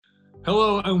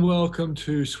Hello and welcome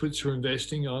to Switzer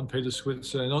Investing. I'm Peter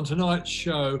Switzer, and on tonight's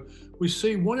show, we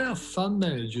see what our fund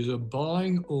managers are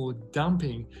buying or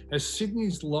dumping as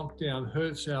Sydney's lockdown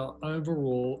hurts our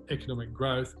overall economic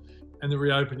growth and the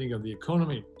reopening of the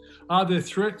economy. Are there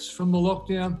threats from the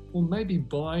lockdown or maybe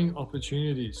buying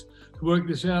opportunities? To work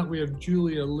this out, we have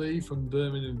Julia Lee from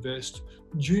Berman Invest,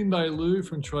 Junbei Liu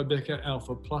from Tribeca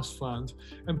Alpha Plus Fund,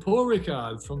 and Paul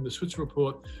Rickard from the Switzer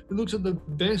Report, who looks at the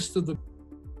best of the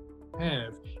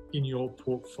have in your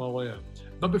portfolio.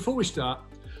 But before we start,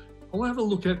 I want to have a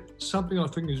look at something I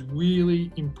think is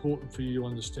really important for you to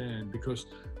understand, because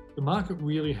the market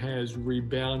really has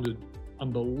rebounded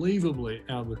unbelievably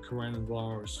out of the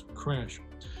coronavirus crash.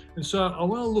 And so I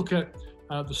want to look at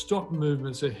the stock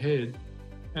movements ahead.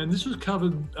 And this was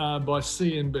covered by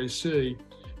CNBC,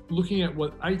 looking at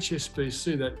what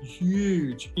HSBC, that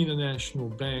huge international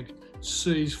bank,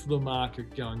 sees for the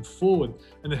market going forward.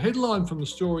 And the headline from the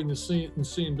story in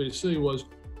CNBC was,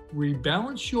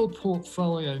 rebalance your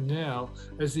portfolio now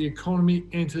as the economy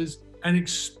enters an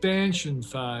expansion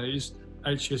phase,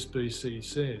 HSBC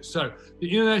says. So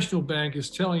the international bank is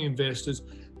telling investors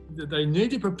that they need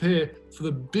to prepare for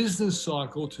the business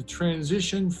cycle to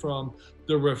transition from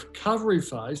the recovery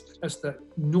phase, that's that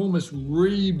enormous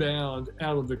rebound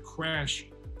out of the crash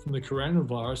from the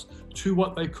coronavirus, to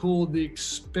what they call the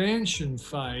expansion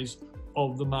phase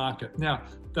of the market. Now,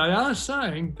 they are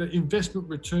saying that investment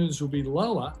returns will be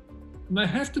lower, and they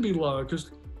have to be lower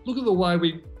because look at the way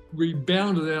we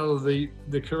rebounded out of the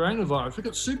coronavirus. We've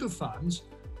got super funds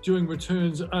doing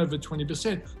returns over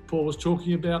 20%. Paul was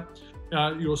talking about,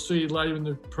 you'll see later in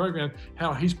the program,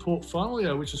 how his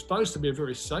portfolio, which is supposed to be a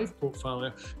very safe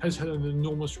portfolio, has had an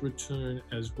enormous return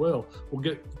as well. We'll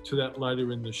get to that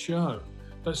later in the show.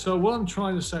 But so what I'm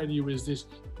trying to say to you is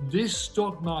this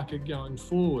stock market going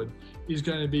forward is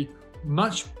going to be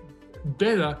much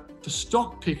better for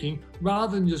stock picking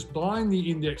rather than just buying the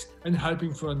index and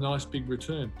hoping for a nice big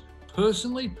return.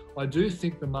 Personally, I do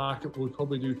think the market will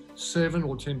probably do 7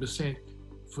 or 10%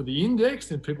 for the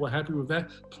index, and people are happy with that.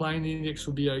 Plain index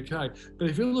will be okay. But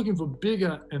if you're looking for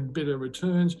bigger and better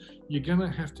returns, you're going to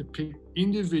have to pick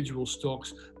individual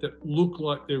stocks that look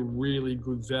like they're really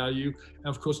good value. And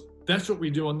of course, that's what we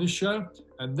do on this show,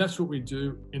 and that's what we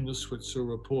do in the Switzer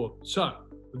Report. So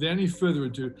without any further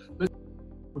ado, let's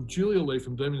with Julia Lee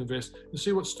from Berman Invest and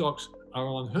see what stocks are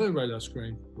on her radar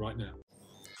screen right now.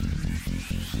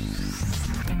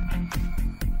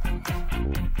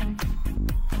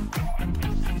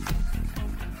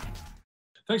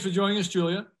 Thanks for joining us,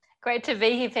 Julia. Great to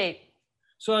be here, Pete.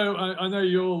 So I know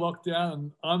you're locked down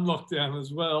and I'm locked down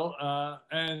as well,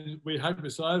 and we hope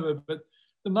it's over, but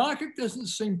the market doesn't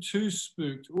seem too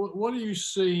spooked. What are you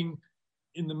seeing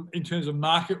in terms of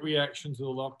market reaction to the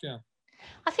lockdown?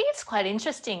 I think it's quite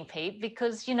interesting, Pete,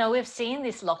 because, we've seen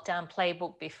this lockdown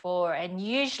playbook before, and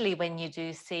usually when you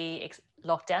do see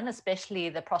lockdown, especially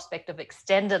the prospect of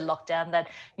extended lockdown that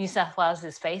New South Wales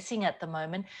is facing at the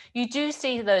moment, you do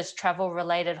see those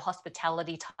travel-related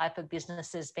hospitality type of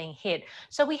businesses being hit.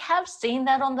 So we have seen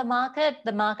that on the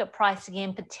market pricing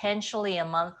in potentially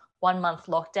a 1 month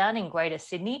lockdown in Greater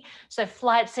Sydney. So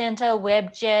Flight Centre,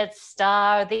 Webjet,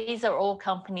 Star, these are all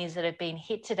companies that have been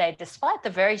hit today, despite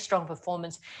the very strong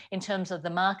performance in terms of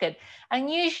the market. And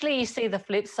usually you see the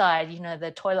flip side, the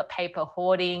toilet paper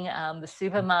hoarding, the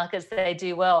supermarkets, they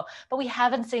do well. But we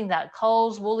haven't seen that.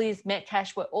 Coles, Woolies,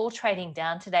 Metcash, we're all trading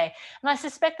down today. And I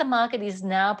suspect the market is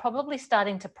now probably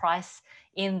starting to price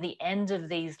in the end of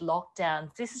these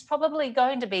lockdowns. This is probably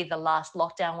going to be the last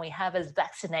lockdown we have as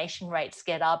vaccination rates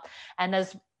get up and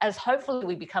as hopefully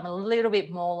we become a little bit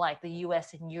more like the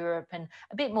US and Europe and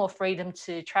a bit more freedom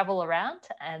to travel around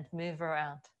and move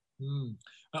around.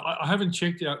 I haven't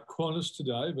checked out Qantas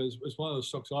today, but it's one of the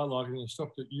stocks I like, and the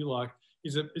stock that you like.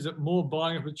 Is it more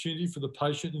buying opportunity for the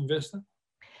patient investor?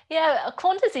 Yeah,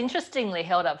 Qantas interestingly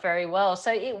held up very well.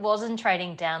 So it wasn't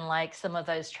trading down like some of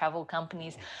those travel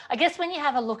companies. I guess when you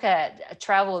have a look at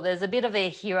travel, there's a bit of a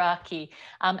hierarchy.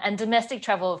 And domestic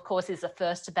travel, of course, is the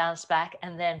first to bounce back,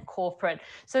 and then corporate.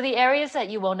 So the areas that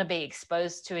you want to be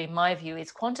exposed to, in my view,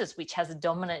 is Qantas, which has a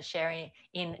dominant share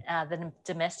in the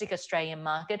domestic Australian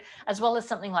market, as well as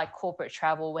something like corporate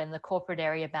travel. When the corporate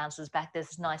area bounces back,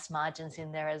 there's nice margins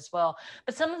in there as well.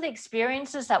 But some of the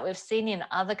experiences that we've seen in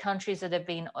other countries that have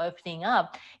been opening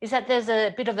up is that there's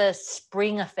a bit of a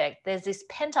spring effect. There's this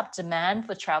pent-up demand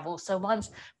for travel. So once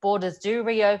borders do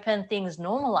reopen, things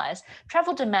normalize,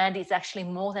 travel demand is actually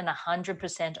more than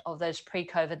 100% of those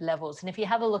pre-COVID levels. And if you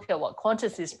have a look at what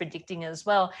Qantas is predicting as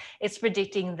well, it's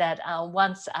predicting that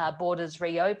once borders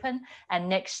reopen and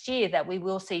next year that we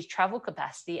will see travel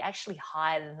capacity actually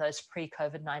higher than those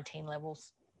pre-COVID-19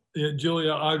 levels. Yeah,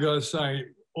 Julia, I got to say,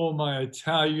 all my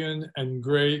Italian and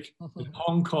Greek and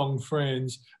Hong Kong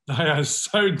friends, they are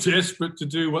so desperate to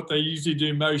do what they usually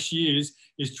do most years,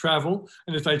 is travel.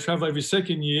 And if they travel every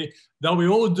second year, they'll be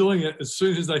all doing it as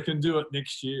soon as they can do it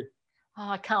next year. Oh,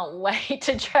 I can't wait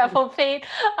to travel, Pete.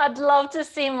 I'd love to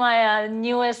see my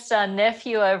newest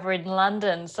nephew over in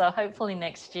London. So hopefully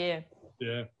next year.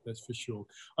 Yeah, that's for sure.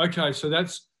 Okay, so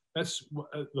that's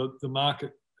the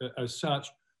market as such.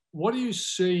 What are you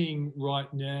seeing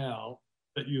right now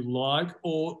that you like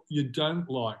or you don't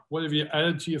like? What have you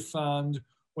added to your fund?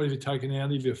 What have you taken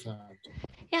out of your fund?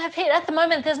 Yeah, Pete, at the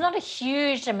moment, there's not a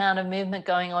huge amount of movement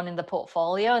going on in the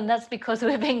portfolio, and that's because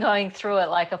we've been going through it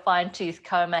like a fine-tooth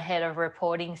comb ahead of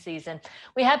reporting season.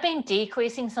 We have been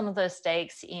decreasing some of those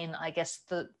stakes in, I guess,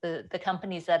 the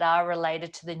companies that are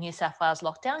related to the New South Wales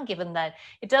lockdown, given that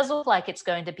it does look like it's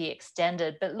going to be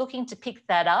extended, but looking to pick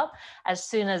that up as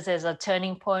soon as there's a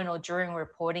turning point or during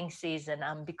reporting season,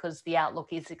 because the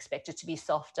outlook is expected to be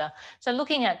softer. So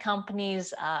looking at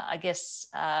companies,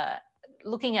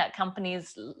 looking at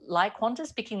companies like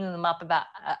Qantas, picking them up about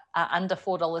under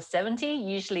 $4.70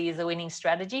 usually is a winning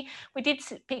strategy. We did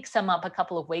pick some up a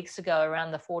couple of weeks ago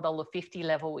around the $4.50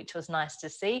 level, which was nice to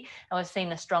see. And we've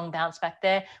seen a strong bounce back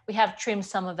there. We have trimmed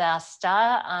some of our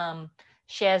Star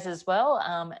shares as well,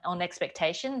 on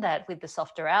expectation that with the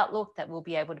softer outlook that we'll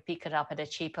be able to pick it up at a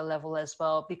cheaper level as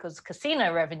well, because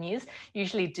casino revenues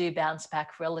usually do bounce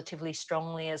back relatively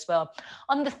strongly as well.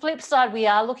 On the flip side, we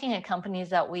are looking at companies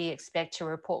that we expect to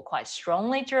report quite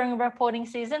strongly during a reporting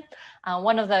season.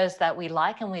 One of those that we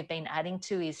like and we've been adding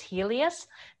to is Healius.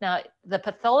 Now, the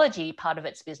pathology part of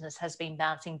its business has been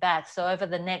bouncing back. So over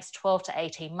the next 12 to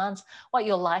 18 months, what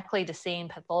you're likely to see in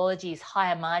pathology is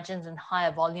higher margins and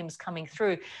higher volumes coming through.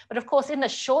 But of course, in the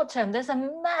short term, there's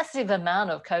a massive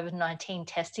amount of COVID-19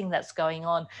 testing that's going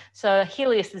on. So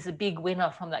Healius is a big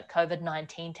winner from that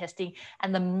COVID-19 testing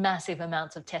and the massive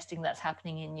amounts of testing that's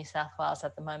happening in New South Wales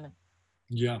at the moment.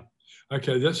 Yeah.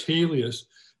 Okay, that's Healius.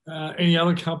 Any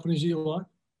other companies you like?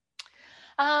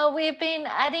 We've been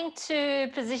adding to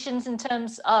positions in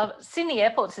terms of Sydney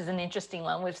Airports is an interesting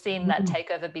one. We've seen that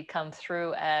takeover bid come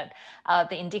through at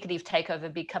the indicative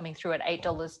takeover bid coming through at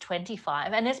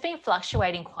 $8.25, and it's been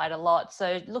fluctuating quite a lot.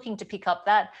 So looking to pick up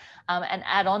that and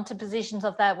add on to positions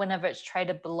of that whenever it's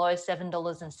traded below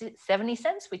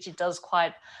 $7.70, which it does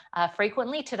quite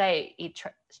frequently. Today,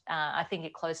 I think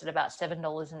it closed at about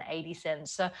 $7.80.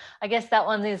 So I guess that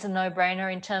one is a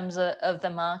no-brainer in terms of the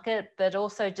market, but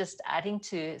also just adding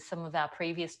to some of our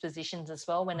previous positions as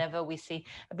well whenever we see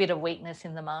a bit of weakness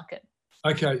in the market.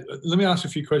 Okay, let me ask a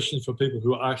few questions for people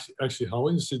who are actually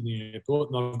holding the Sydney Airport,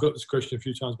 and I've got this question a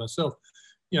few times myself.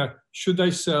 Should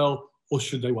they sell or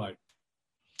should they wait?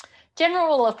 General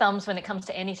rule of thumbs when it comes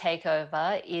to any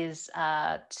takeover is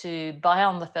to buy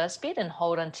on the first bid and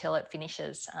hold until it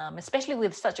finishes, especially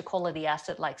with such a quality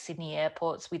asset like Sydney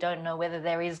Airports. We don't know whether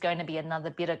there is going to be another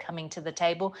bidder coming to the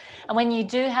table. And when you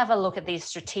do have a look at these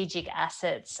strategic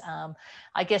assets,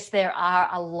 I guess there are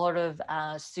a lot of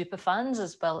super funds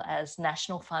as well as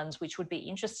national funds which would be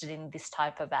interested in this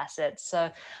type of asset. So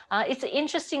it's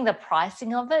interesting, the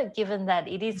pricing of it, given that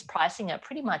it is pricing at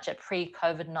pretty much at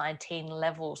pre-COVID-19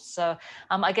 levels. So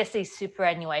I guess these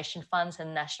superannuation funds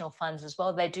and national funds as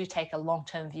well, they do take a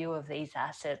long-term view of these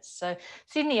assets. So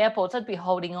Sydney Airports, I'd be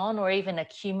holding on or even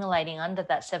accumulating under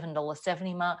that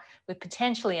 $7.70 mark with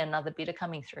potentially another bidder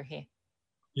coming through here.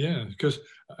 Yeah, because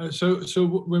so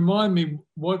remind me,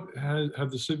 what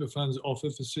have the super funds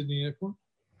offered for Sydney Airport?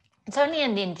 It's only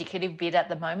an indicative bid at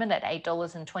the moment at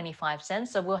 $8.25.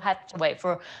 So we'll have to wait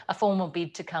for a formal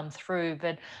bid to come through.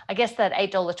 But I guess that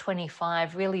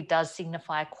 $8.25 really does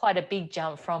signify quite a big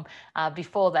jump from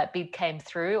before that bid came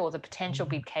through or the potential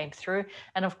bid came through.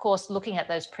 And of course, looking at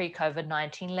those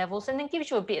pre-COVID-19 levels, and it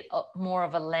gives you a bit more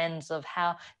of a lens of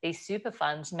how these super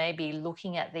funds may be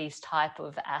looking at these type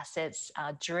of assets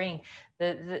during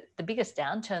the biggest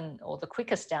downturn or the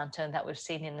quickest downturn that we've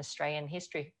seen in Australian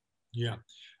history. Yeah.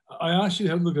 I actually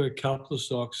had a look at a couple of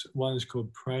stocks. One is called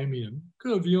Praemium.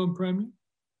 Got a view on Praemium?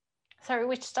 Sorry,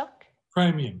 which stock?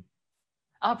 Praemium.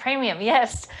 Oh, Praemium,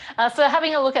 yes. So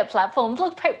having a look at platforms,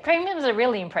 look, Praemium is a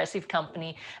really impressive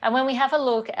company. And when we have a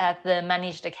look at the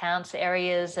managed accounts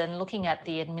areas and looking at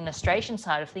the administration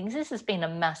side of things, this has been a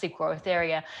massive growth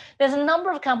area. There's a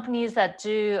number of companies that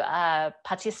do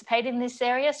participate in this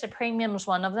area. So Praemium is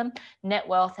one of them,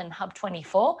 Netwealth and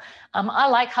Hub24. I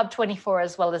like Hub24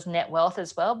 as well as Netwealth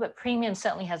as well, but Praemium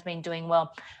certainly has been doing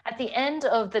well. At the end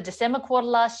of the December quarter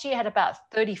last year, had about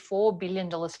 $34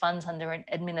 billion funds under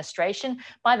administration,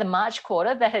 by the March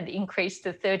quarter, that had increased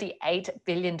to $38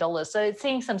 billion. So it's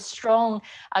seeing some strong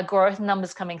growth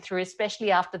numbers coming through,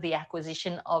 especially after the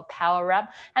acquisition of PowerWrap,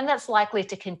 and that's likely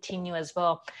to continue as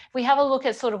well. If we have a look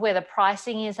at sort of where the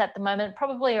pricing is at the moment,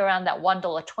 probably around that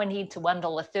 $1.20 to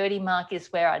 $1.30 mark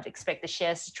is where I'd expect the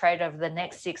shares to trade over the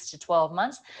next 6 to 12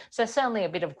 months. So certainly a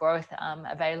bit of growth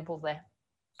available there.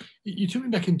 You took me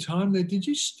back in time there. Did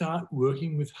you start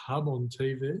working with Hub on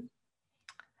TV?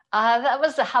 That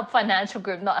was the Hub Financial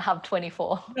Group, not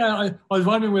Hub24. Yeah, I was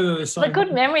wondering whether the same. It's a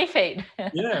good memory feed.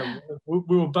 Yeah,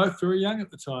 we were both very young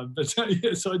at the time, but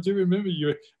yes, I do remember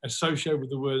you associated with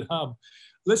the word Hub.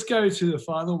 Let's go to the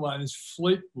final one, is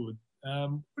Fleetwood.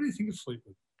 What do you think of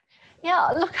Fleetwood? Yeah,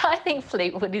 look, I think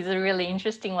Fleetwood is a really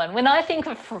interesting one. When I think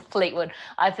of Fleetwood,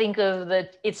 I think of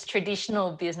its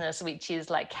traditional business, which is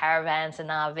like caravans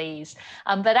and RVs.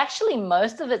 But actually,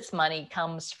 most of its money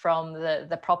comes from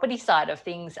the property side of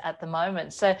things at the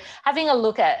moment. So having a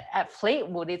look at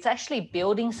Fleetwood, it's actually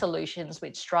building solutions,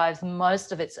 which drives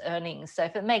most of its earnings. So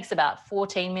if it makes about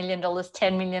 $14 million,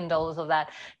 $10 million of that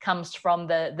comes from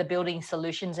the building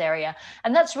solutions area.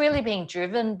 And that's really being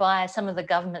driven by some of the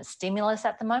government stimulus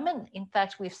at the moment. In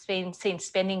fact, we've seen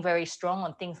spending very strong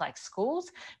on things like schools,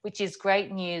 which is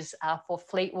great news for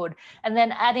Fleetwood. And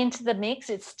then add into the mix,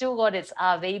 it's still got its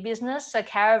RV business. So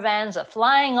caravans are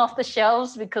flying off the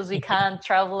shelves because we can't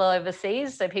travel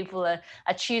overseas. So people are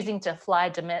choosing to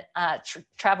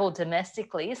travel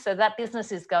domestically. So that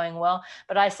business is going well.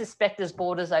 But I suspect as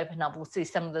borders open up, we'll see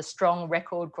some of the strong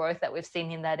record growth that we've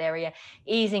seen in that area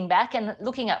easing back. And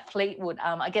looking at Fleetwood,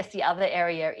 I guess the other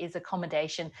area is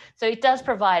accommodation. So it does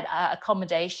provide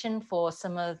accommodation for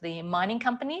some of the mining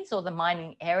companies or the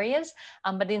mining areas.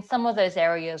 But in some of those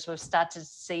areas, we've started to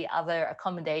see other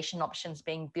accommodation options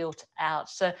being built out.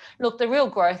 So look, the real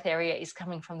growth area is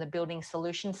coming from the building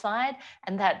solution side,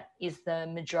 and that is the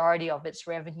majority of its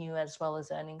revenue as well as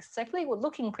earnings. So Fleetwood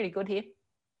looking pretty good here.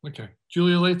 Okay.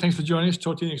 Julia Lee, thanks for joining us.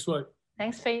 Talk to you next week.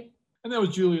 Thanks, Pete. And that was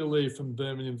Julia Lee from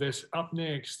Burman Invest. Up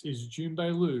next is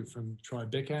Junbei Liu from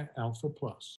Tribeca Alpha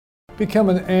Plus. Become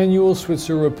an annual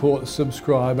Switzer Report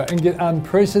subscriber and get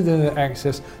unprecedented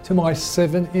access to my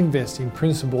 7 investing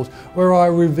principles, where I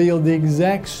reveal the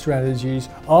exact strategies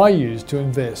I use to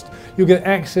invest. You'll get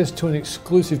access to an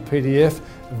exclusive PDF,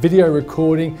 video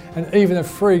recording, and even a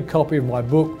free copy of my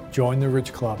book, Join the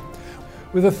Rich Club.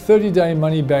 With a 30-day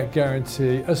money-back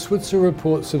guarantee, a Switzer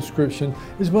Report subscription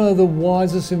is one of the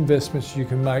wisest investments you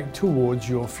can make towards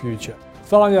your future.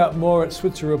 Find out more at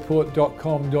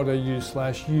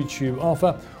switzerreport.com.au/YouTube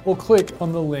offer, or click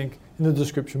on the link in the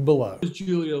description below. This is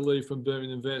Julia Lee from Burman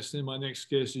Invest, and my next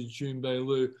guest is Junbei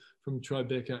Liu from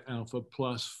Tribeca Alpha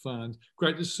Plus Fund.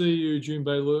 Great to see you,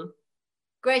 Junbei Liu.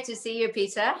 Great to see you,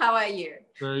 Peter. How are you?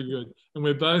 Very good. And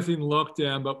we're both in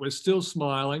lockdown, but we're still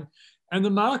smiling. And the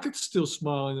market's still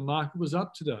smiling. The market was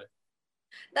up today.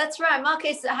 That's right.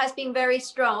 Market has been very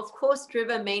strong, of course,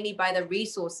 driven mainly by the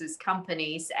resources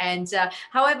companies. And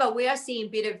however, we are seeing a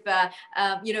bit of,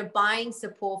 buying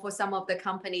support for some of the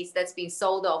companies that's been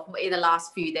sold off in the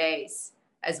last few days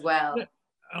as well. Yeah,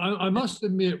 I must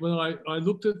admit, when I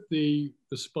looked at the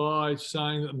SPY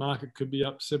saying that the market could be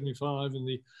up 75 in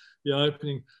the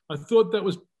opening, I thought that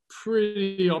was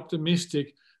pretty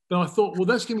optimistic. But I thought, well,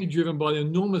 that's going to be driven by the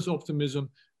enormous optimism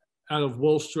out of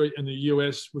Wall Street and the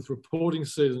US with reporting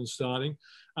season starting.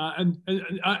 And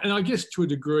I guess to a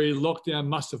degree, lockdown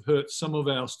must have hurt some of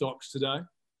our stocks today.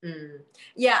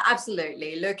 Yeah,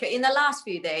 absolutely. Look, in the last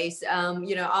few days,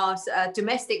 our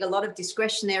domestic, a lot of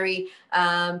discretionary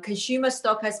consumer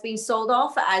stock has been sold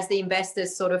off as the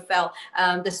investors sort of felt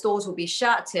the stores will be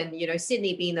shut. And,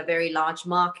 Sydney being a very large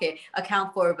market,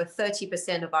 account for over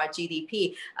 30% of our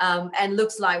GDP, and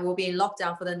looks like we'll be in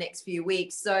lockdown for the next few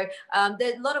weeks. So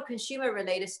there's a lot of consumer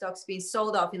related stocks being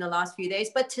sold off in the last few days.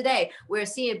 But today we're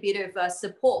seeing a bit of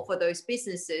support for those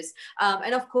businesses.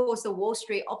 And of course, the Wall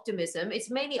Street optimism, it's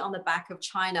mainly on the back of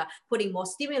China putting more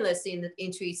stimulus into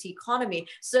its economy,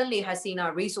 certainly has seen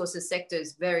our resources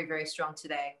sectors very, very strong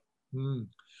today. And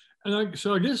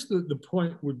so I guess the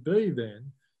point would be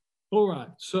then, all right,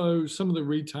 so some of the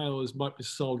retailers might be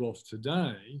sold off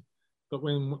today, but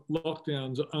when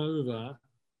lockdown's over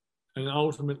and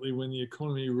ultimately when the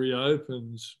economy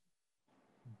reopens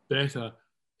better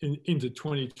into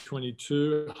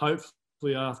 2022,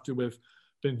 hopefully after we've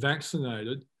been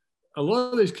vaccinated, a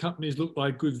lot of these companies look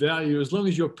like good value as long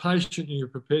as you're patient and you're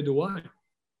prepared to wait.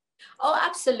 Oh,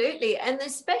 absolutely. And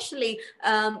especially,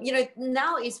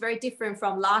 now it's very different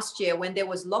from last year when there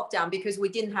was lockdown because we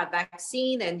didn't have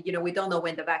vaccine and, we don't know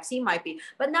when the vaccine might be.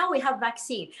 But now we have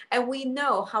vaccine and we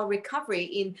know how recovery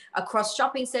in across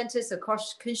shopping centers,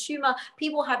 across consumer,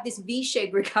 people have this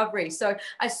V-shaped recovery. So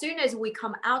as soon as we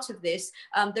come out of this,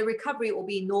 the recovery will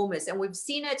be enormous. And we've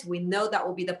seen it. We know that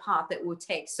will be the path that we'll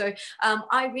take. So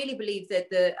I really believe that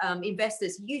the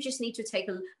investors, you just need to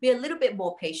be a little bit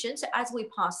more patient as we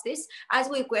pass this. As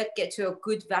we get to a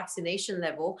good vaccination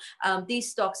level,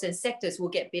 these stocks and sectors will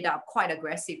get bid up quite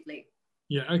aggressively.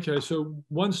 Yeah, okay. So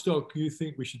one stock you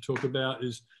think we should talk about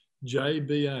is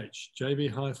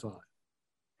JB Hi-Fi.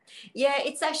 Yeah,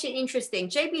 it's actually interesting.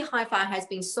 JB Hi-Fi has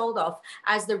been sold off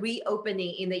as the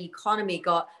reopening in the economy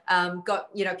got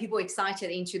people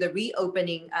excited into the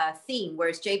reopening theme,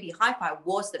 whereas JB Hi-Fi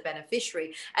was the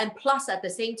beneficiary. And plus, at the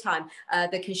same time,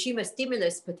 the consumer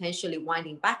stimulus potentially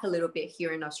winding back a little bit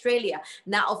here in Australia.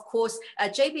 Now, of course,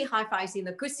 JB Hi-Fi is in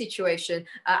a good situation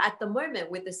at the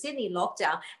moment with the Sydney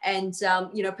lockdown, and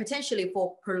potentially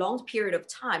for a prolonged period of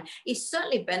time, it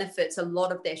certainly benefits a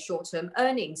lot of their short-term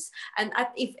earnings. And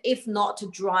if not to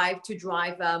drive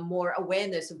more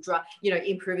awareness of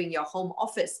improving your home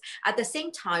office. At the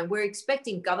same time, we're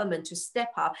expecting government to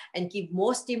step up and give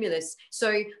more stimulus.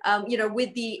 So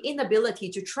with the inability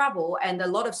to travel and a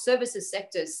lot of services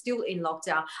sectors still in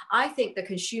lockdown, I think the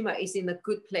consumer is in a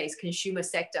good place, consumer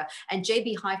sector, and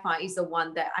JB Hi-Fi is the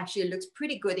one that actually looks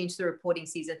pretty good into the reporting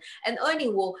season. And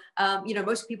earning will,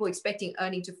 most people expecting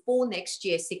earning to fall next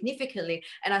year significantly,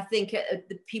 and I think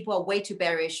the people are way too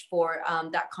bearish for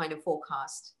that kind of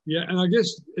forecast. Yeah, and I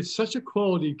guess it's such a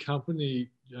quality company,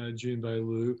 Junbei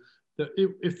Liu, that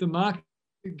if the market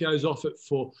goes off it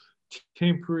for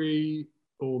temporary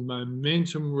or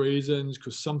momentum reasons,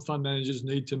 because some fund managers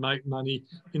need to make money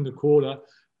in the quarter,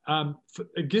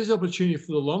 it gives opportunity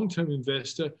for the long-term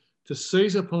investor to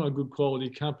seize upon a good quality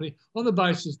company on the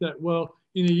basis that, well,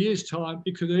 in a year's time,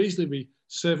 it could easily be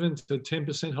 7 to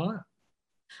 10% higher.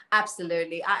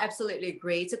 Absolutely. I absolutely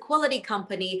agree. It's a quality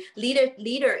company,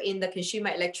 leader in the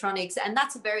consumer electronics. And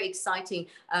that's a very exciting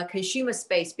consumer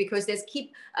space because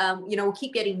we'll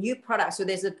keep getting new products. So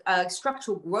there's a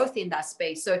structural growth in that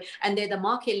space. So, and they're the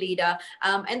market leader.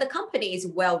 And the company is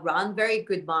well run, very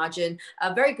good margin,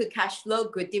 very good cash flow,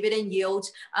 good dividend yield.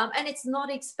 And it's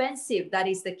not expensive. That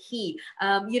is the key.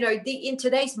 In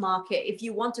today's market, if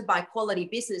you want to buy quality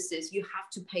businesses, you have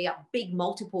to pay a big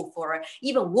multiple for it.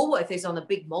 Even Woolworth is on a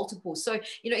big multiple. So,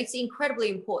 it's incredibly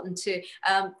important to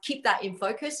keep that in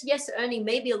focus. Yes, earning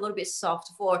may be a little bit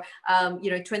soft for,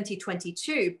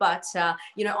 2022, but,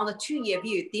 on a 2-year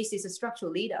view, this is a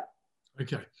structural leader.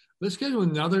 Okay, let's go to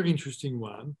another interesting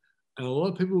one. And a lot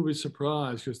of people will be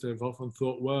surprised because they've often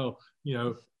thought, well,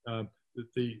 the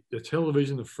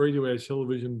television, the free-to-air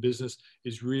television business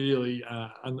is really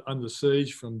under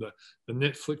siege from the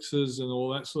Netflixes and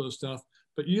all that sort of stuff.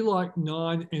 But you like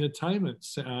Nine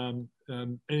Entertainment's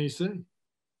NEC.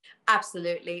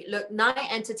 Absolutely. Look, Nine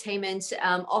Entertainment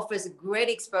offers great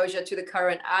exposure to the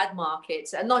current ad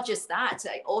market. And not just that,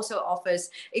 it also offers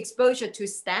exposure to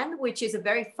Stan, which is a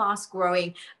very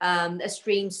fast-growing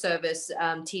stream service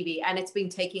TV. And it's been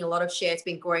taking a lot of share. It's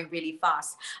been growing really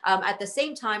fast. At the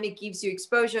same time, it gives you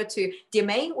exposure to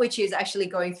Domain, which is actually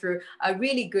going through a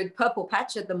really good purple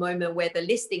patch at the moment where the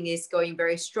listing is going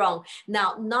very strong.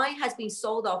 Now, Nine has been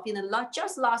sold off in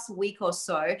just last week or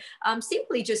so,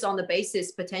 simply just on the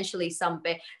basis potentially some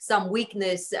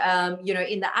weakness,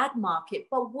 in the ad market.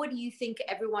 But what do you think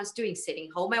everyone's doing?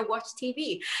 Sitting home and watch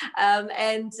TV,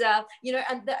 and the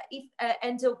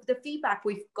feedback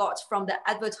we've got from the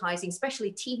advertising,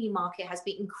 especially TV market, has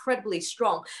been incredibly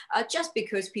strong. Just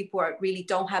because people really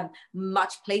don't have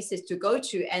much places to go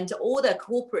to, and all the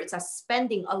corporates are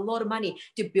spending a lot of money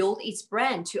to build its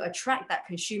brand to attract that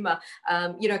consumer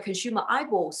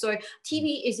eyeball. So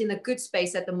TV is in a good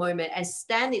space at the moment, and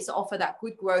Stan is offer that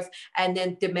good growth. And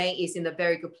then Domain is in a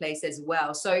very good place as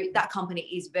well. So that company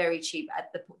is very cheap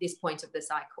at this point of the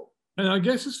cycle. And I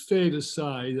guess it's fair to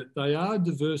say that they are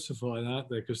diversified, aren't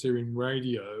they? Because they're in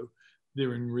radio,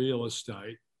 they're in real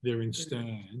estate, they're in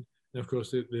Stan, and of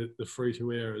course they're the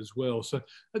free-to-air as well. So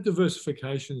that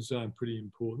diversification is pretty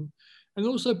important. And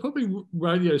also probably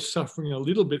radio is suffering a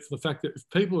little bit for the fact that if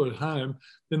people are at home,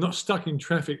 they're not stuck in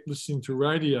traffic listening to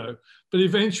radio, but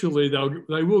eventually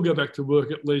they will go back to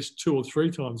work at least 2 or 3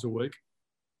 times a week.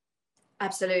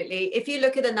 Absolutely. If you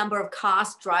look at the number of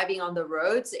cars driving on the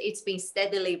roads, it's been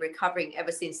steadily recovering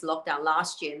ever since lockdown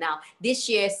last year. Now, this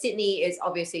year,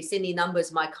 Sydney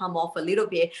numbers might come off a little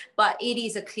bit, but it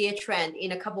is a clear trend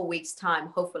in a couple of weeks' time,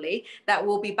 hopefully, that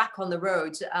we'll be back on the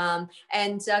roads.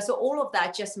 So all of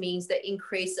that just means the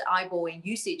increased eyeball and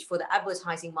usage for the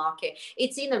advertising market.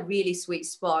 It's in a really sweet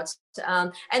spot.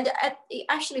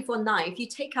 Actually for Nine, if you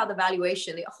take out the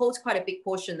valuation, it holds quite a big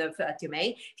portion of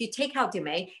Domain. If you take out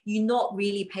Domain, you're not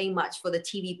really paying much for the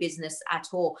TV business at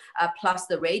all, plus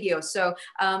the radio. So,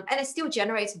 and it still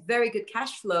generates very good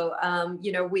cash flow,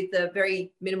 with a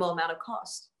very minimal amount of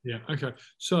cost. Yeah, okay.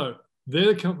 So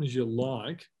they're the companies you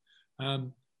like.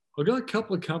 I've got a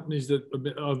couple of companies that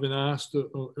I've been asked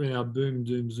in our Boom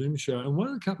Doom Zoom show, and one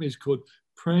of the companies is called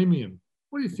Praemium.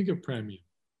 What do you think of Praemium?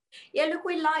 Yeah, look,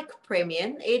 we like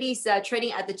Praemium. It is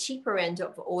trading at the cheaper end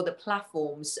of all the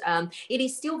platforms. It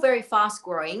is still very fast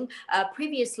growing.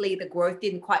 Previously, the growth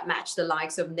didn't quite match the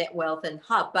likes of Netwealth and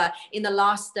Hub, but in the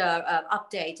last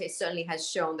update, it certainly has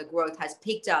shown the growth has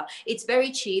picked up. It's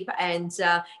very cheap, and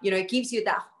it gives you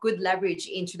that good leverage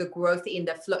into the growth in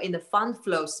the fund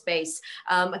flow space.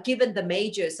 Given the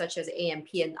majors such as AMP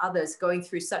and others going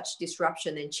through such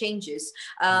disruption and changes,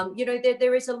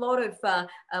 there is a lot of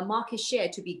market share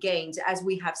to be gained, as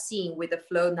we have seen with the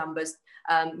flow numbers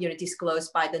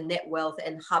disclosed by the Netwealth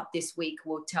and Hub this week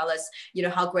will tell us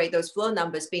how great those flow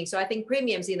numbers being. So I think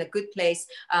Praemium's in a good place,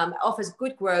 offers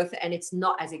good growth, and it's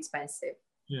not as expensive.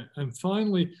 Yeah, and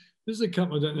finally, this is a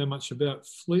company I don't know much about,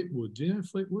 Fleetwood. Do you know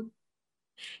Fleetwood?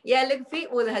 Yeah, look,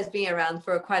 Fleetwood has been around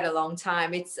for quite a long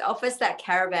time. It offers that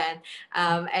caravan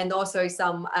and also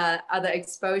some other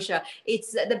exposure.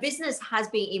 The business has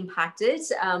been impacted,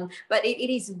 but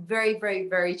it is very, very,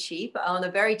 very cheap, on a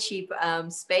very cheap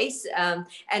space, and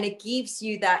it gives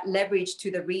you that leverage to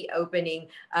the reopening,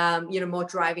 more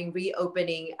driving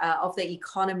reopening of the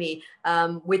economy,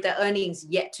 with the earnings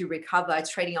yet to recover.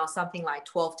 It's trading on something like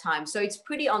 12 times, so it's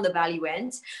pretty on the value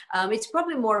end. It's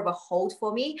probably more of a hold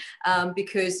for me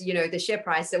because the share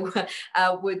price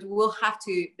will have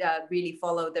to really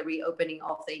follow the reopening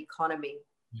of the economy.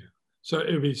 Yeah. So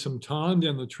it'll be some time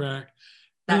down the track.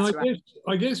 That's right.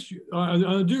 I guess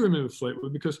I do remember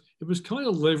Fleetwood because it was kind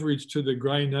of leveraged to the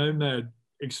Grey Nomad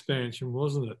expansion,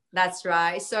 wasn't it? That's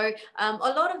right. So a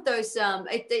lot of those,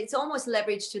 it's almost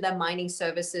leveraged to the mining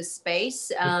services space.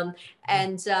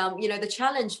 The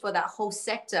challenge for that whole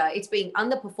sector, it's been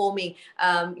underperforming,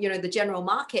 the general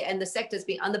market, and the sector's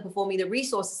been underperforming the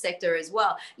resources sector as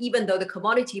well. Even though the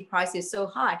commodity price is so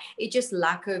high, it just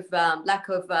lack of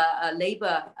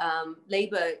labor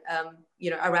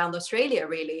around Australia,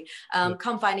 really.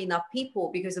 Can't find enough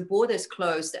people because the borders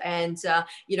closed. And,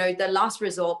 the last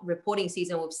reporting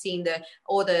season, we've seen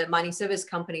all the mining service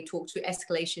company talk to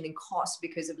escalation in costs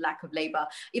because of lack of labor.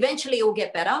 Eventually it will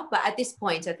get better. But at this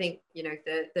point, I think,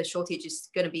 the shortage is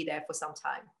going to be there for some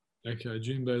time. Okay,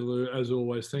 Junbei Liu, as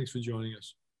always, thanks for joining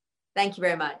us. Thank you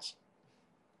very much.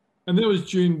 And that was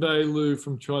Junbei Liu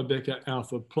from Tribeca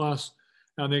Alpha Plus.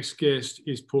 Our next guest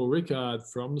is Paul Rickard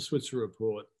from the Switzer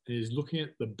Report, and he's looking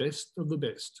at the best of the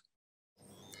best.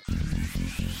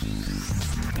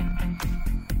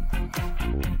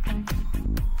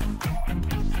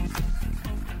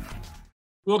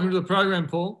 Welcome to the program,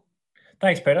 Paul.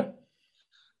 Thanks, Peter.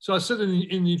 So I said in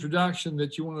the introduction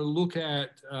that you want to look at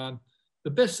the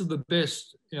best of the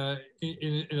best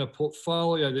in a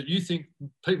portfolio that you think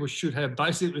people should have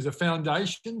basically as a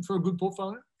foundation for a good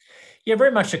portfolio. Yeah, very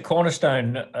much a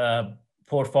cornerstone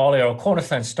portfolio or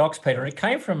cornerstone stocks, Peter. And it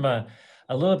came from a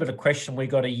little bit of question we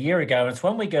got a year ago. And it's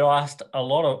one we get asked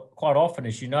quite often,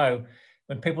 as you know,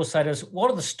 when people say to us,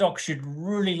 what are the stocks you'd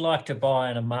really like to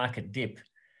buy in a market dip?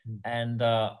 And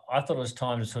I thought it was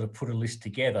time to sort of put a list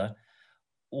together.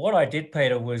 What I did,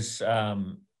 Peter, was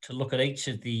to look at each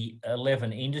of the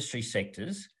 11 industry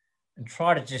sectors and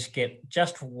try to just get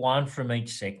just one from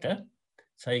each sector,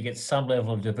 so you get some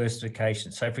level of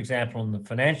diversification. So, for example, in the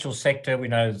financial sector, we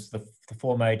know there's the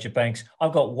four major banks.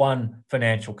 I've got one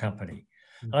financial company.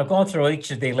 And I've gone through each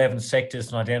of the 11 sectors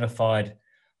and identified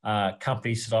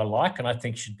companies that I like and I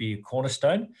think should be a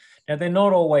cornerstone. Now, they're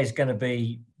not always going to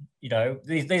be,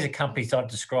 these are companies I'd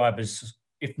describe as,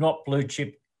 if not blue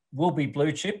chip, will be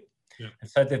blue chip. Yeah. And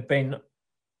so they've been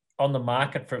on the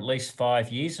market for at least 5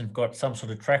 years and got some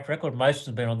sort of track record. Most of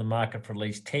them have been on the market for at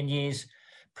least 10 years.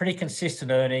 Pretty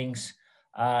consistent earnings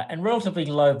and relatively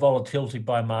low volatility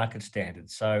by market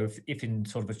standards. So if in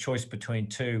sort of a choice between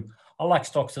two, I like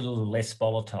stocks a little less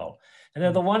volatile. And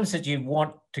they're the ones that you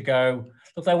want to go,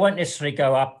 look, they won't necessarily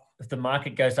go up if the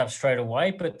market goes up straight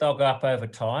away, but they'll go up over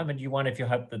time. And you want, if you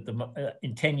hope that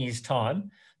in 10 years'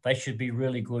 time, they should be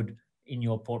really good in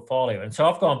your portfolio. And so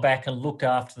I've gone back and looked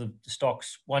after the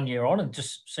stocks 1 year on and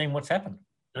just seen what's happened.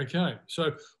 Okay,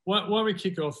 so why don't we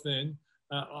kick off then?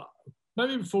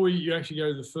 Maybe before you actually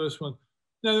go to the first one,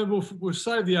 no, we'll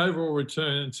save the overall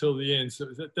return until the end. So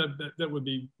that would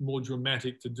be more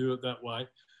dramatic to do it that way.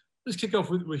 Let's kick off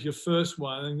with your first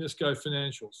one and let's go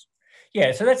financials.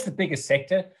 Yeah, so that's the biggest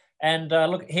sector. And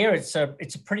look, here it's a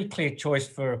pretty clear choice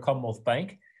for Commonwealth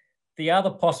Bank. The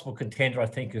other possible contender, I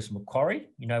think, is Macquarie.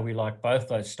 You know, we like both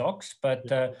those stocks, but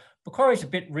Macquarie's a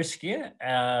bit riskier,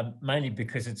 mainly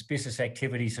because its business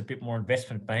activity is a bit more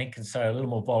investment bank, and so a little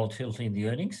more volatility in the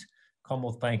earnings.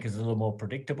 Commonwealth Bank is a little more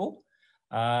predictable.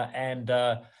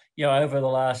 You know, over the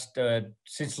last,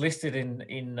 since listed in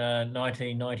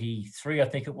 1993, I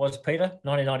think it was, Peter,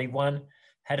 1991,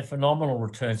 had a phenomenal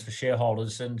returns for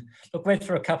shareholders. And look, went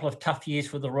through a couple of tough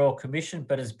years with the Royal Commission,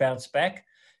 but has bounced back.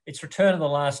 Its return in the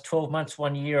last 12 months,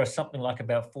 1 year, is something like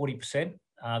about 40%.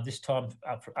 This time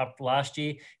up last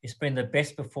year, it's been the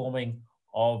best performing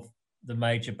of the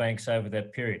major banks over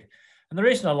that period. And the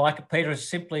reason I like it, Peter, is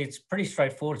simply it's pretty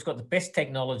straightforward. It's got the best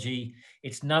technology.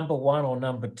 It's number one or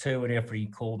number two in every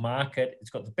core market. It's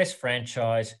got the best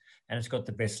franchise and it's got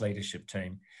the best leadership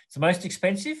team. It's the most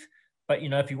expensive, but you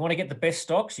know, if you want to get the best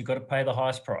stocks, you've got to pay the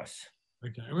highest price.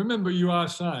 Okay. And remember, you are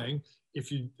saying if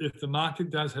the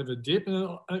market does have a dip,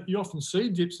 and you often see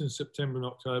dips in September and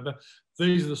October,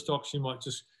 these are the stocks you might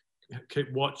just keep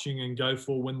watching and go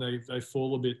for when they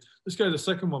fall a bit. Let's go to the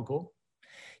second one, Paul.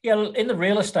 Yeah, in the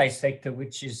real estate sector,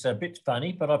 which is a bit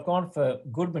funny, but I've gone for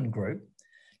Goodman Group.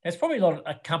 It's probably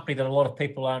a company that a lot of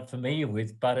people aren't familiar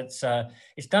with, but it's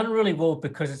done really well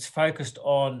because it's focused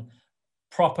on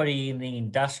property in the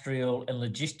industrial and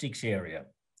logistics area,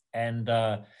 and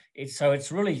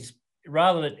it's really,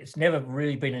 rather than it's never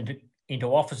really been into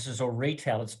offices or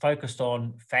retail. It's focused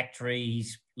on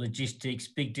factories, logistics,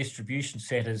 big distribution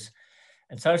centres,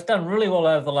 and so it's done really well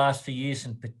over the last few years,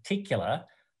 in particular.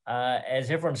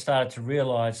 As everyone started to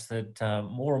realise that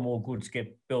more and more goods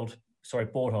get bought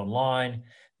online,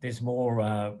 there's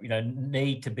more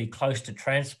need to be close to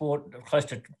transport, close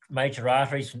to major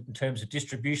arteries in terms of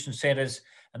distribution centres,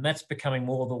 and that's becoming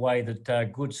more the way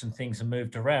that goods and things are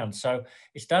moved around. So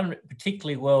it's done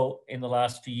particularly well in the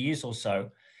last few years or so.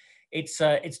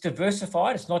 It's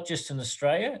diversified. It's not just in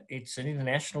Australia. It's an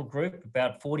international group.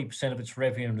 About 40% of its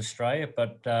revenue in Australia,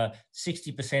 but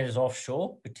 60% is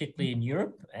offshore, particularly in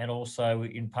Europe and also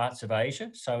in parts of Asia.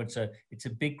 So it's a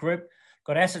big group.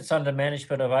 Got assets under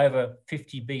management of over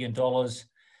 $50 billion,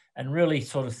 and really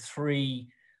sort of three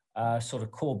sort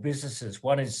of core businesses.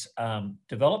 One is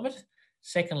development.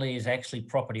 Secondly is actually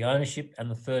property ownership,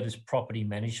 and the third is property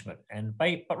management. And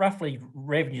but roughly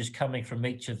revenues coming from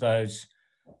each of those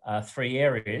three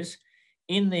areas.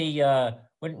 In the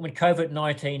when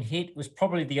COVID-19 hit, it was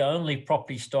probably the only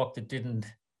property stock that didn't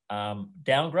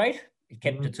downgrade. It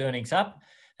kept its earnings up,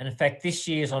 and in fact, this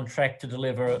year is on track to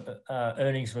deliver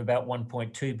earnings of about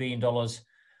 $1.2 billion,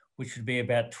 which would be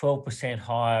about 12%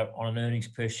 higher on an earnings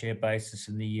per share basis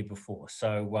than the year before.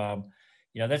 So,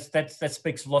 that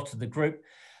speaks a lot to the group.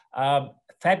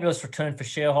 Fabulous return for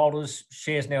shareholders.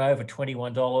 Shares now over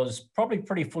 $21, probably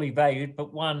pretty fully valued,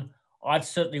 but one I'd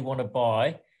certainly want to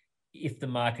buy if the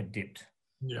market dipped.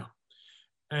 Yeah.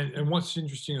 And what's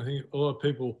interesting, I think a lot of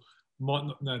people might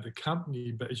not know the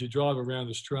company, but as you drive around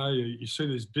Australia, you see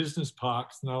these business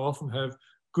parks, and they'll often have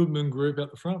Goodman Group at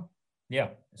the front. Yeah.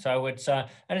 So it's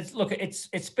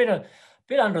been a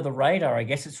bit under the radar, I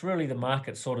guess. It's really the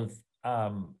market sort of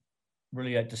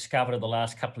really discovered in the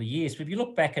last couple of years. But if you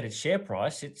look back at its share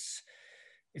price, it's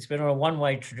been on a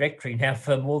one-way trajectory now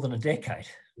for more than a decade.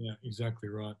 Yeah, exactly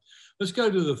right. Let's go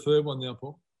to the third one now,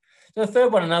 Paul. So the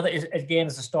third one, is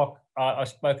a stock I've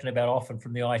spoken about often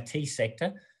from the IT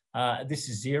sector. This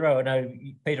is Xero. I know,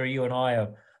 Peter, you and I are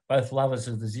both lovers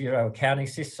of the Xero accounting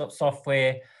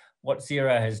software. What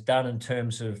Xero has done in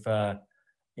terms of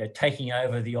taking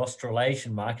over the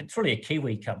Australasian market. It's really a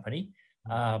Kiwi company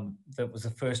that was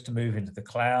the first to move into the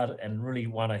cloud and really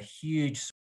won a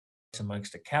huge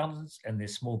amongst accountants and their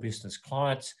small business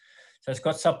clients. So it's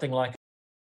got something like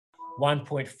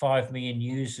 1.5 million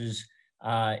users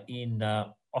in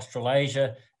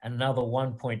Australasia and another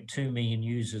 1.2 million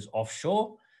users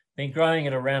offshore. Been growing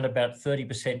at around about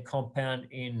 30% compound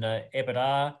in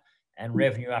EBITDA and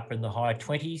revenue up in the high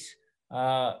 20s.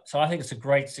 So I think it's a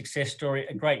great success story,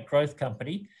 a great growth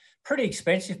company. Pretty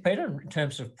expensive, Peter, in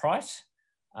terms of price.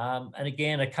 And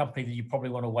again, a company that you probably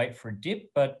want to wait for a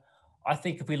dip. But I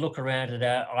think if we look around at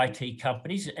our IT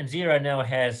companies, and Xero now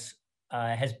has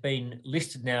been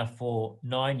listed now for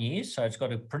 9 years, so it's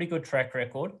got a pretty good track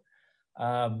record.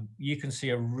 You can see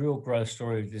a real growth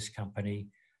story of this company.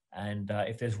 And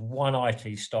if there's one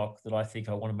IT stock that I think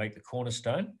I want to make the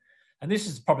cornerstone, and this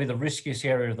is probably the riskiest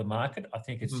area of the market, I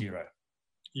think it's Xero.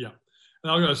 Yeah.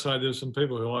 And I've got to say, there's some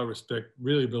people who I respect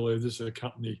really believe this is a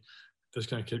company that's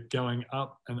going to keep going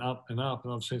up and up and up.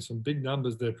 And I've seen some big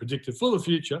numbers there predicted for the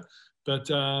future. But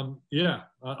yeah,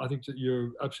 I think that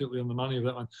you're absolutely on the money of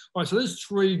that one. All right, so there's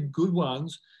 3 good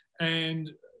ones.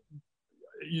 And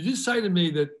you did say to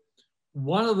me that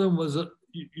one of them was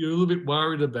you're a little bit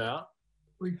worried about.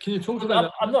 Can you talk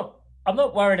about that? I'm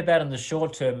not worried about in the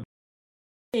short term.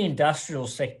 The industrial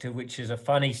sector, which is a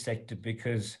funny sector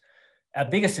because our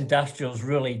biggest industrials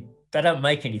really, they don't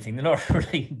make anything. They're not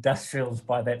really industrials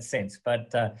by that sense, but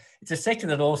it's a sector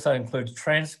that also includes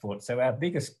transport. So our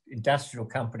biggest industrial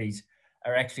companies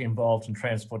are actually involved in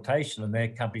transportation, and they're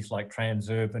companies like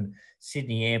Transurban,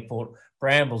 Sydney Airport,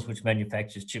 Brambles, which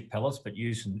manufactures chip pellets but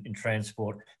used in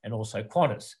transport, and also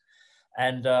Qantas.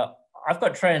 And I've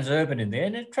got Transurban in there,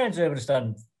 and Transurban has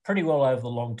done pretty well over the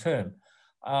long term.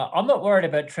 I'm not worried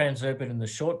about Transurban in the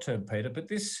short term, Peter, but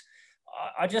this,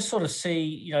 I just sort of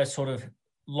see, sort of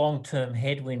long-term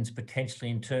headwinds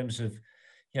potentially in terms of,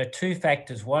 2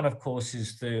 factors. One, of course,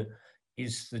 is the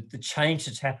change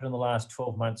that's happened in the last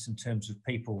 12 months in terms of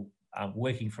people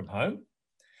working from home.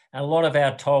 And a lot of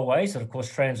our tollways, and of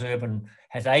course, Transurban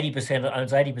owns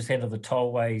 80% of the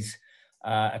tollways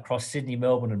across Sydney,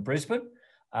 Melbourne, and Brisbane.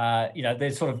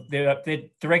 They're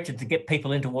directed to get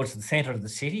people in towards the centre of the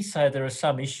city. So there are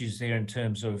some issues there in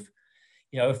terms of,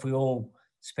 if we all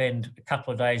spend a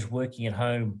couple of days working at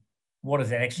home, what does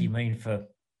that actually mean for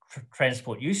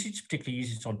transport usage, particularly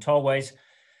usage on tollways?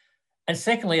 And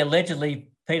secondly,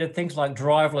 allegedly, Peter, things like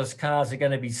driverless cars are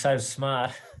going to be so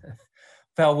smart.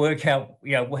 They'll work out,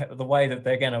 the way that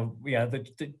they're going to,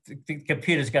 the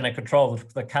computer's going to control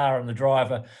the car and the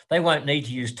driver. They won't need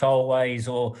to use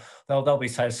tollways, or they'll be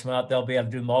so smart they'll be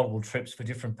able to do multiple trips for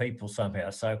different people somehow.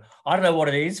 So I don't know what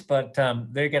it is, but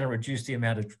they're going to reduce the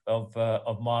amount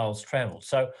of miles travelled.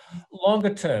 So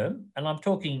longer term, and I'm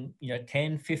talking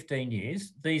 10, 15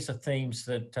 years, these are themes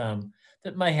that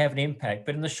that may have an impact.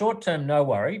 But in the short term, no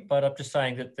worry. But I'm just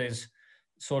saying that there's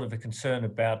sort of a concern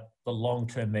about the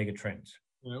long-term mega trends.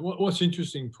 What's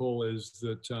interesting, Paul, is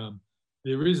that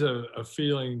there is a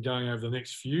feeling going over the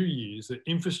next few years that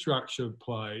infrastructure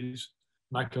plays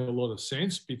make a lot of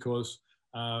sense because,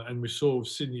 and we saw with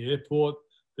Sydney Airport,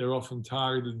 they're often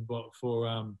targeted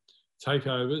for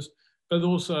takeovers, but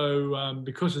also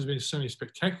because there's been so many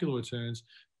spectacular returns,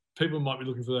 people might be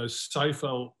looking for those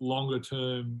safer,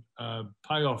 longer-term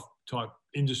payoff type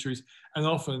industries, and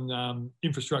often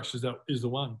infrastructure is the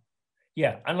one.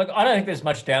 Yeah, and look, I don't think there's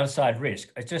much downside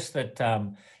risk. It's just that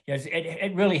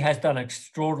it really has done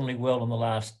extraordinarily well in the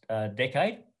last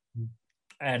decade,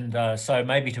 and so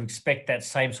maybe to expect that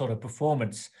same sort of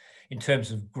performance in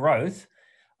terms of growth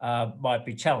might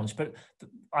be challenged. But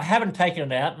I haven't taken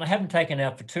it out, and I haven't taken it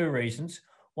out for 2 reasons.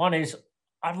 One is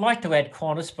I'd like to add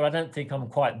Qantas, but I don't think I'm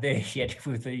quite there yet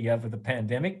with the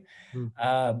pandemic,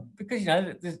 because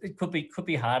it could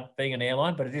be hard being an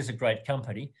airline, but it is a great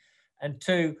company. And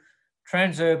 2,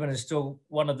 Transurban is still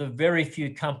one of the very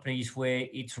few companies where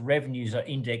its revenues are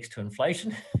indexed to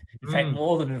inflation, in fact,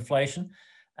 more than inflation.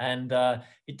 And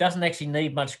it doesn't actually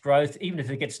need much growth. Even if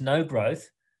it gets no growth,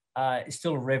 it's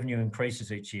still revenue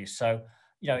increases each year. So,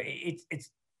 there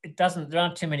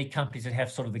aren't too many companies that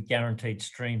have sort of the guaranteed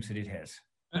streams that it has.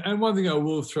 And one thing I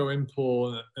will throw in,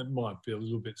 Paul, and it might be a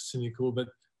little bit cynical, but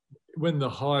when the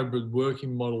hybrid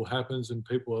working model happens and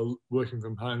people are working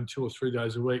from home 2 or 3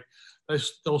 days a week,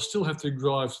 they'll still have to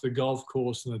drive to the golf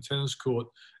course and the tennis court,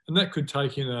 and that could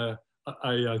take in a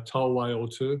tollway or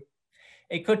 2.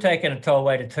 It could take in a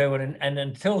tollway to 2, and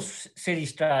until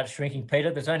cities start shrinking,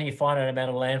 Peter, there's only a finite amount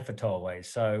of land for tollways.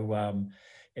 So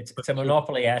it's a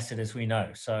monopoly asset, as we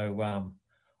know. So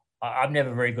I'm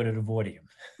never very good at avoiding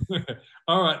them.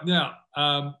 All right,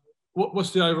 now. What's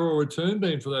the overall return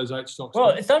been for those 8 stocks? Well,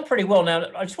 it's done pretty well. Now,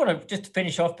 I just want to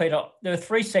finish off, Peter. There are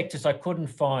 3 sectors I couldn't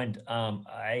find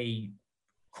a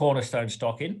cornerstone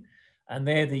stock in, and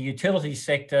they're the utility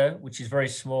sector, which is very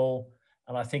small,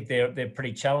 and I think they're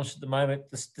pretty challenged at the moment.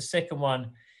 The second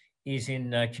one is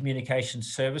in communication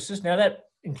services. Now, that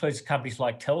includes companies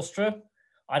like Telstra.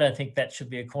 I don't think that should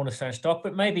be a cornerstone stock,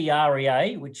 but maybe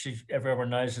REA, which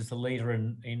everyone knows is the leader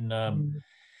in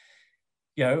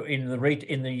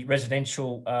the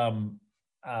residential,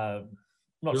 not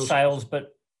real sales,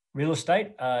 but real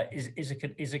estate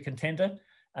is a contender.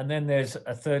 And then there's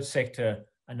a third sector,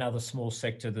 another small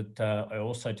sector that I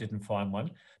also didn't find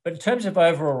one. But in terms of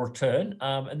overall return,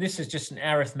 and this is just an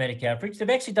arithmetic average, they've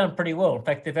actually done pretty well. In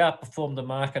fact, they've outperformed the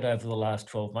market over the last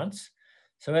 12 months.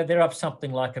 So they're up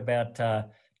something like about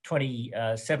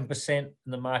 27%, and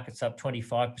the market's up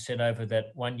 25% over that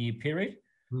 1 year period.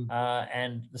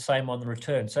 And the same on the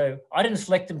return. So I didn't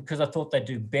select them because I thought they'd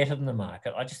do better than the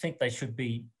market. I just think they should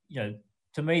be,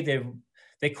 to me, they're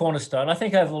cornerstone. I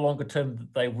think over the longer term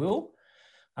they will,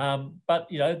 but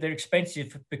they're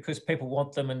expensive because people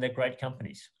want them and they're great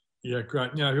companies. Yeah,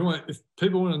 great. Now, if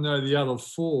people want to know the other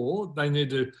four, they need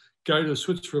to go to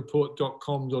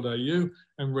switzerreport.com.au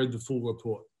and read the full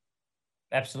report.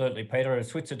 Absolutely, Peter, at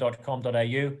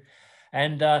switzer.com.au.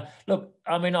 And look,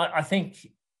 I mean, I think,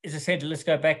 as I said, let's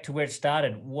go back to where it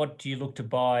started. What do you look to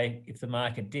buy if the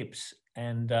market dips?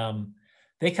 And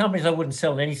they're companies I wouldn't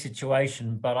sell in any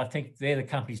situation, but I think they're the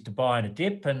companies to buy in a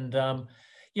dip. And,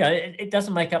 it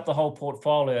doesn't make up the whole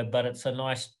portfolio, but it's a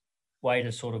nice way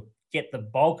to sort of get the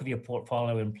bulk of your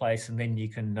portfolio in place, and then you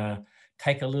can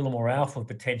take a little more alpha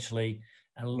potentially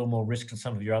and a little more risk in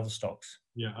some of your other stocks.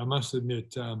 Yeah, I must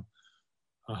admit,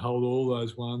 I hold all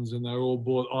those ones, and they're all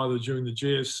bought either during the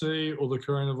GFC or the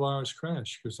coronavirus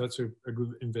crash, because that's a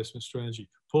good investment strategy.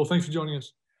 Paul, thanks for joining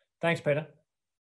us. Thanks, Peter.